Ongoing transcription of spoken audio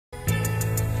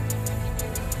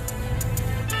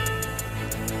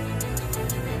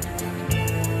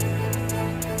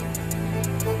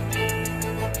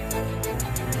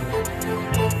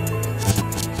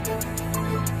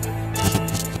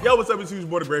what's up? It's your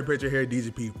boy, the Great Patriot here at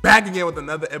DGP, back again with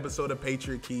another episode of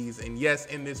Patriot Keys. And yes,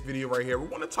 in this video right here, we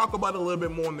want to talk about a little bit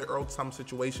more on the Earl Thomas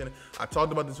situation. I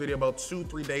talked about this video about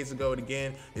 2-3 days ago, and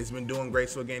again, it's been doing great.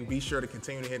 So again, be sure to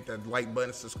continue to hit that like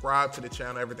button, subscribe to the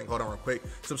channel, everything. Hold on real quick.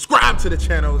 Subscribe to the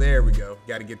channel. There we go.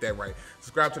 Got to get that right.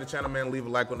 Subscribe to the channel, man. Leave a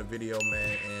like on the video,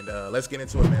 man. And let's get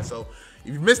into it, man. So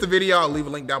if you missed the video, I'll leave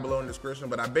a link down below in the description.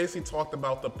 But I basically talked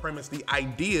about the premise, the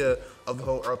idea of the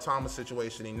whole Earl Thomas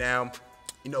situation. And now,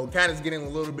 you know, kind of getting a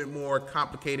little bit more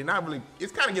complicated. Not really,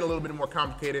 it's kind of getting a little bit more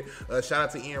complicated. Shout out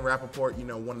to Ian Rappaport, you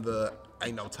know, one of the,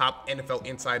 top NFL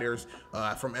insiders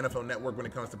from NFL Network when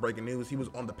it comes to breaking news. He was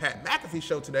on the Pat McAfee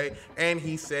show today, and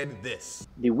he said this.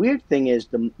 The weird thing is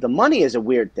the money is a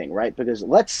weird thing, right? Because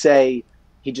let's say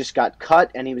he just got cut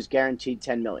and he was guaranteed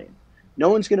 $10 million. No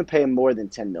one's going to pay him more than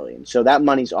 $10 million. So that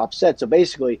money's offset. So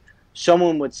basically,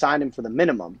 someone would sign him for the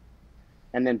minimum,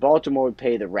 and then Baltimore would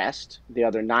pay the rest, the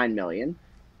other $9 million.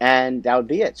 And that would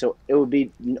be it. So it would be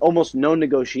almost no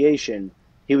negotiation.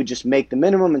 He would just make the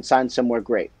minimum and sign somewhere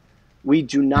great. We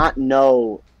do not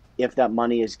know if that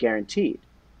money is guaranteed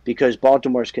because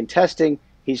Baltimore's contesting.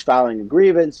 He's filing a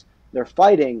grievance. They're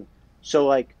fighting. So,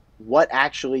 like, what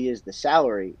actually is the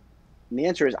salary? And the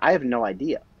answer is I have no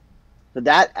idea. So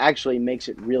that actually makes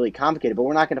it really complicated. But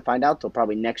we're not going to find out till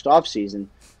probably next offseason.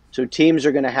 So teams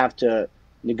are going to have to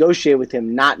negotiate with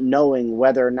him not knowing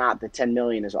whether or not the $10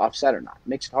 million is offset or not. It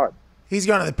makes it hard. He's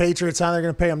going to the Patriots, huh? They're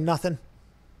going to pay him nothing.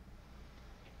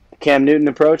 Cam Newton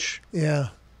approach. Yeah,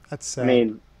 that's sad. I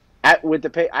mean,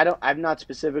 I've not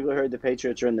specifically heard the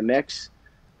Patriots are in the mix.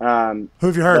 Who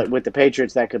have you heard? But with the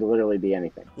Patriots, that could literally be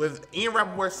anything. With Ian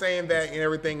Rappaport saying that and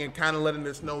everything, and kind of letting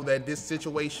us know that this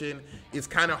situation is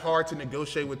kind of hard to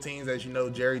negotiate with teams. As you know,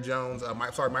 Jerry Jones,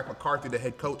 Mike McCarthy, the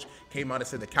head coach, came out and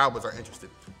said the Cowboys are interested.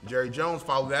 Jerry Jones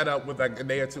followed that up with like a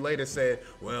day or two later, said,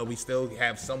 well, we still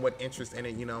have somewhat interest in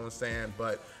it, you know what I'm saying?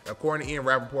 But according to Ian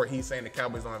Rappaport, he's saying the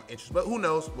Cowboys don't have interest. But who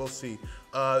knows? We'll see.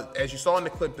 As you saw in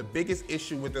the clip, the biggest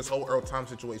issue with this whole Earl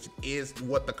Thomas situation is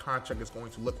what the contract is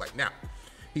going to look like. Now,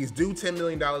 he's due $10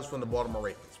 million from the Baltimore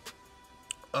Ravens.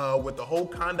 With the whole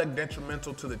conduct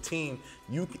detrimental to the team,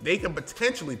 they can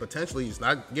potentially, it's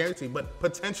not guaranteed, but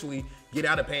potentially get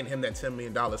out of paying him that $10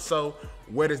 million. So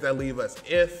where does that leave us?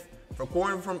 If,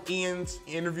 according from Ian's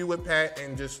interview with Pat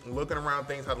and just looking around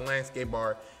things, how the landscape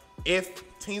are, if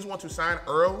teams want to sign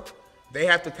Earl, they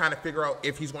have to kind of figure out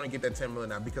if he's going to get that $10 million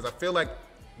now, because I feel like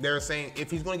they're saying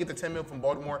if he's going to get the $10 million from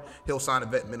Baltimore, he'll sign a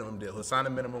vet minimum deal. He'll sign a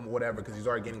minimum or whatever because he's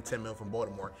already getting $10 million from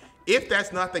Baltimore. If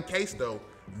that's not the case, though,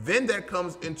 then that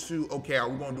comes into, okay, are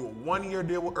we going to do a 1-year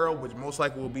deal with Earl, which most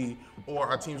likely will be, or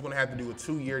our team's going to have to do a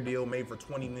 2-year deal made for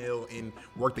 $20 million and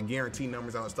work the guarantee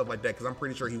numbers out and stuff like that, because I'm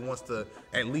pretty sure he wants to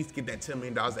at least get that $10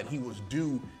 million that he was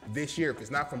due this year. If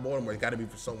it's not from Baltimore, it's got to be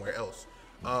from somewhere else.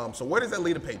 So where does that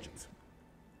leave the Patriots?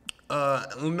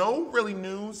 No really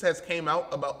news has came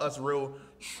out about us real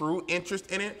true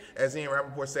interest in it. As Ian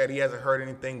Rappaport said, he hasn't heard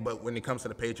anything, but when it comes to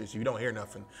the Patriots, you don't hear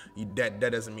nothing. That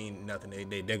doesn't mean nothing.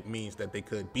 That means that they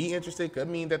could be interested, could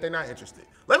mean that they're not interested.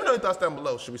 Let me know your thoughts down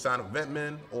below. Should we sign a vet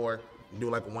man or do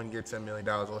like a 1-year $10 million,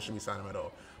 or should we sign him at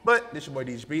all? But this is your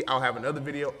boy DGP. I'll have another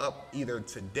video up either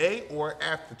today or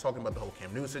after talking about the whole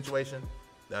Cam Newton situation.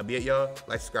 That'll be it, y'all.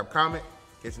 Like, subscribe, comment.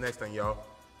 Catch you next time, y'all.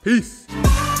 Peace.